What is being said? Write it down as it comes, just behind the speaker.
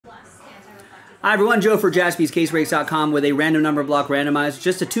Hi everyone, Joe for JaspysCaseBreaks.com with a random number block randomizer.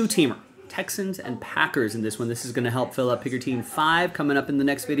 Just a two-teamer. Texans and Packers in this one. This is going to help fill up Pick Your Team 5 coming up in the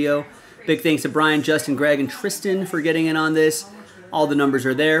next video. Big thanks to Brian, Justin, Greg, and Tristan for getting in on this. All the numbers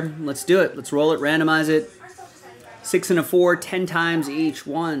are there. Let's do it. Let's roll it, randomize it. 6 and a 4, 10 times each.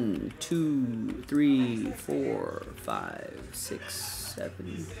 1, 2, 3, 4, 5, 6,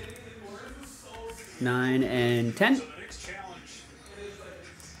 7, 9, and 10.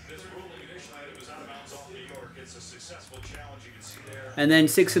 And then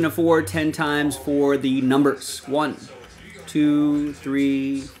 6 and a 4, 10 times for the numbers. 1, 2,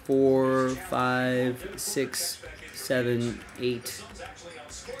 3, 4, 5, 6, 7, 8,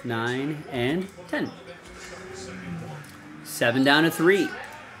 9, and 10. 7 down to 3.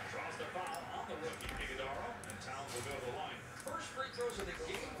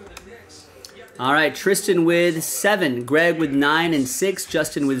 All right, Tristan with 7, Greg with 9 and 6,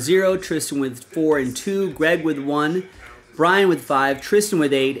 Justin with 0, Tristan with 4 and 2, Greg with 1, Brian with 5, Tristan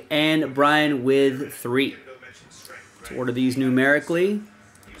with 8, and Brian with 3. Let's order these numerically,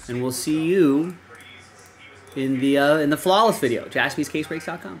 and we'll see you in the flawless video.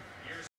 JaspysCaseBreaks.com.